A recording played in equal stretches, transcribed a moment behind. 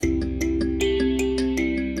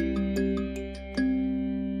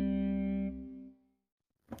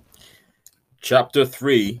Chapter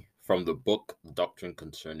 3 from the book Doctrine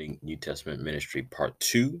Concerning New Testament Ministry, Part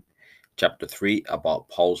 2, Chapter 3 about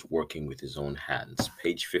Paul's working with his own hands,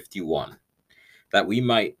 page 51. That we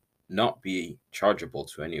might not be chargeable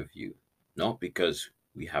to any of you, not because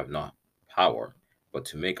we have not power, but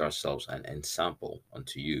to make ourselves an ensample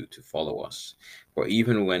unto you to follow us. For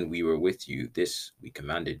even when we were with you, this we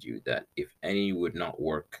commanded you, that if any would not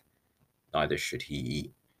work, neither should he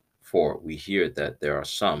eat. For we hear that there are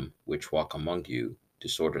some which walk among you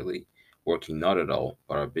disorderly, working not at all,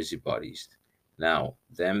 but are busybodies. Now,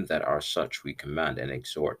 them that are such we command and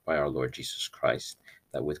exhort by our Lord Jesus Christ,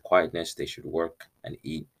 that with quietness they should work and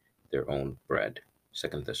eat their own bread.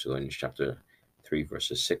 2 Thessalonians chapter 3,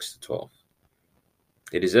 verses 6 to 12.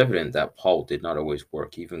 It is evident that Paul did not always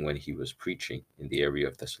work even when he was preaching in the area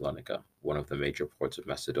of Thessalonica, one of the major ports of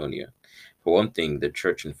Macedonia. For one thing, the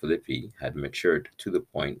church in Philippi had matured to the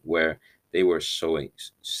point where they were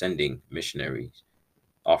sending missionaries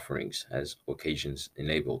offerings as occasions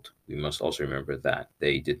enabled. We must also remember that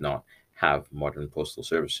they did not have modern postal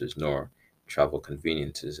services nor travel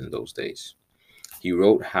conveniences in those days. He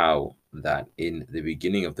wrote how that in the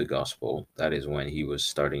beginning of the gospel, that is when he was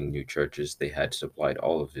starting new churches, they had supplied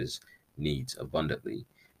all of his needs abundantly.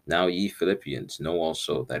 Now, ye Philippians, know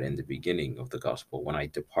also that in the beginning of the gospel, when I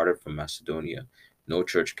departed from Macedonia, no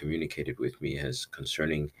church communicated with me as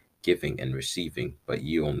concerning giving and receiving, but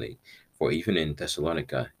ye only. For even in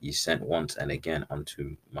Thessalonica ye sent once and again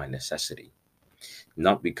unto my necessity.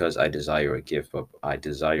 Not because I desire a gift, but I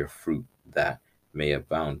desire fruit that may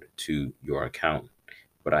abound to your account.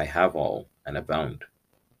 But I have all and abound.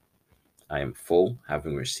 I am full,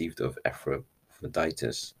 having received of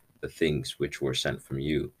Epaphroditus the things which were sent from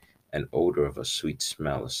you, an odor of a sweet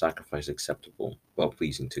smell, a sacrifice acceptable, well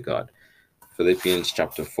pleasing to God. Philippians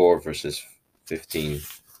chapter 4, verses 15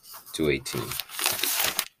 to 18.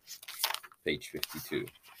 Page 52.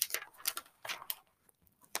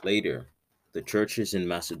 Later, the churches in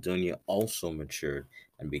Macedonia also matured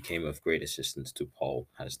and became of great assistance to Paul,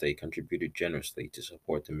 as they contributed generously to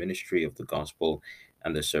support the ministry of the gospel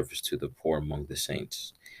and the service to the poor among the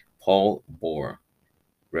saints. Paul bore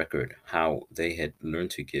record how they had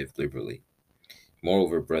learned to give liberally.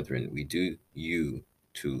 Moreover, brethren, we do you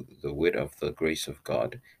to the wit of the grace of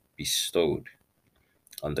God bestowed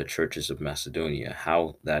on the churches of Macedonia,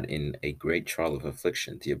 how that in a great trial of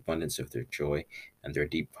affliction, the abundance of their joy and their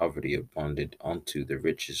deep poverty abounded unto the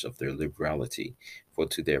riches of their liberality. For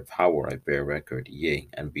to their power I bear record, yea,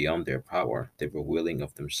 and beyond their power, they were willing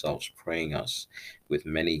of themselves, praying us with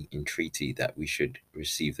many entreaty that we should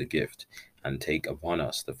receive the gift, and take upon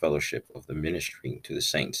us the fellowship of the ministering to the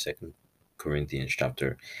saints. 2 Corinthians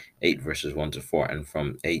chapter 8, verses 1 to 4, and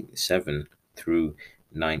from 8:7 through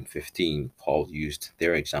 9:15, Paul used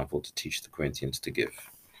their example to teach the Corinthians to give.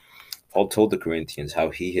 Paul told the Corinthians how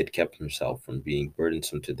he had kept himself from being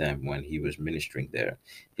burdensome to them when he was ministering there.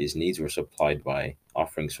 His needs were supplied by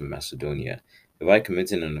offerings from Macedonia. Have I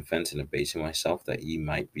committed an offense in abasing myself that ye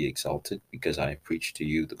might be exalted, because I have preached to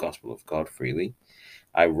you the gospel of God freely?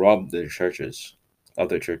 I robbed the churches,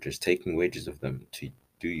 other churches, taking wages of them to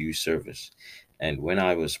do you service. And when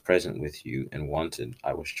I was present with you and wanted,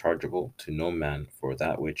 I was chargeable to no man, for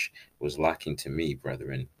that which was lacking to me,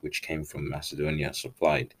 brethren, which came from Macedonia,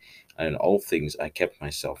 supplied. And in all things I kept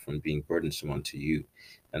myself from being burdensome unto you.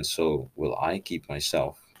 And so will I keep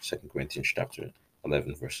myself. 2 Corinthians chapter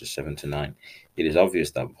 11, verses 7 to 9. It is obvious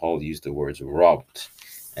that Paul used the words robbed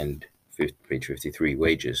and page 53,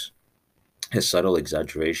 wages, his subtle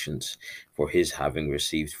exaggerations for his having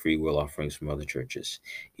received free will offerings from other churches.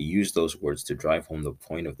 He used those words to drive home the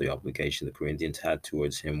point of the obligation the Corinthians had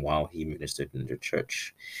towards him while he ministered in their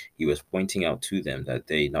church. He was pointing out to them that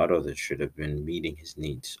they, not others, should have been meeting his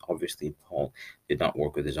needs. Obviously, Paul did not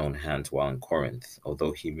work with his own hands while in Corinth,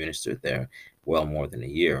 although he ministered there well more than a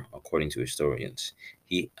year, according to historians.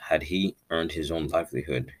 He earned his own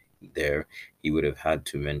livelihood there, he would have had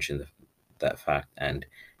to mention that fact, and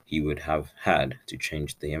he would have had to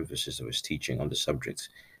change the emphasis of his teaching on the subject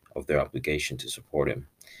of their obligation to support him.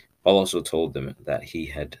 Paul also told them that he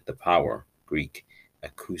had the power, Greek,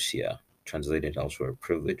 exousia, translated elsewhere,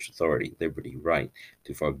 privilege, authority, liberty, right,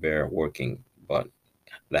 to forbear working, but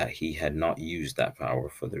that he had not used that power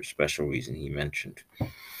for the special reason he mentioned.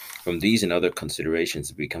 From these and other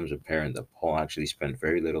considerations, it becomes apparent that Paul actually spent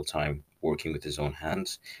very little time working with his own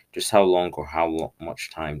hands. Just how long or how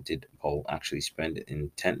much time did Paul actually spend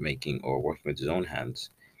in tent making or working with his own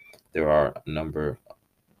hands? There are a number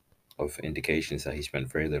of indications that he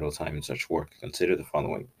spent very little time in such work. Consider the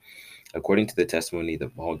following. According to the testimony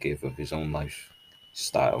that Paul gave of his own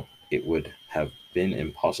lifestyle, it would have been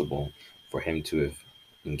impossible for him to have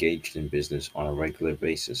engaged in business on a regular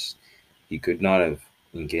basis. He could not have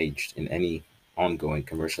engaged in any ongoing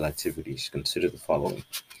commercial activities. Consider the following.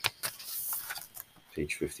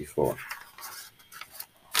 Page 54.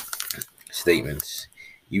 Statements.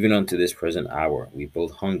 Even unto this present hour we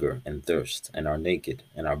both hunger and thirst, and are naked,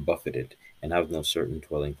 and are buffeted, and have no certain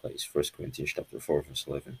dwelling place. First Corinthians chapter 4, verse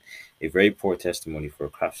 11. A very poor testimony for a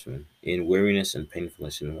craftsman. In weariness and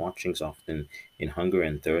painfulness, in watchings often, in hunger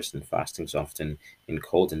and thirst, and fastings often, in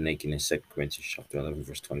cold and nakedness. Second Corinthians chapter 11,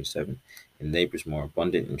 verse 27. In labors more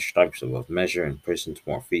abundant, in stripes above measure, in prisons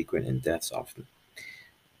more frequent, in deaths often.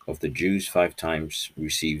 Of the Jews 5 times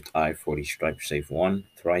received I 40 stripes, save one.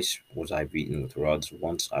 Thrice was I beaten with rods.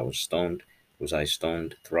 Once I was I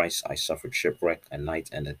stoned. Thrice I suffered shipwreck. A night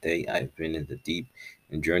and a day I have been in the deep,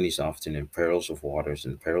 in journeys often, in perils of waters,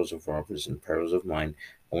 in perils of robbers, in perils of mine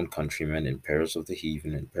own countrymen, in perils of the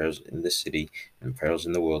heathen, in perils in the city, in perils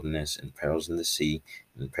in the wilderness, in perils in the sea,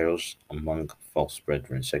 in perils among false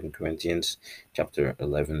brethren. Second Corinthians chapter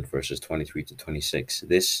 11, verses 23 to 26.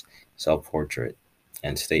 This self-portrait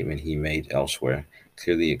and statement he made elsewhere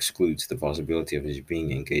clearly excludes the possibility of his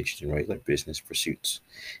being engaged in regular business pursuits.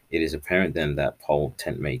 It is apparent then that Paul's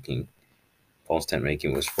tent making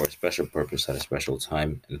was for a special purpose at a special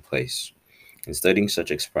time and place. In studying such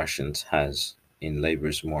expressions as in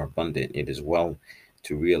labors more abundant, it is well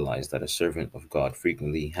to realize that a servant of God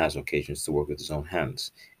frequently has occasions to work with his own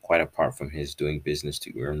hands, quite apart from his doing business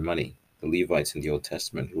to earn money. The Levites in the Old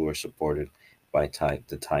Testament, who were supported by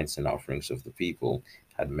the tithes and offerings of the people,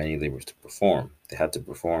 had many labors to perform. They had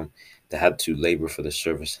to labor for the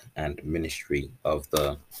service and ministry of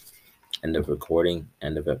the end of recording,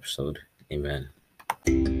 end of episode. Amen.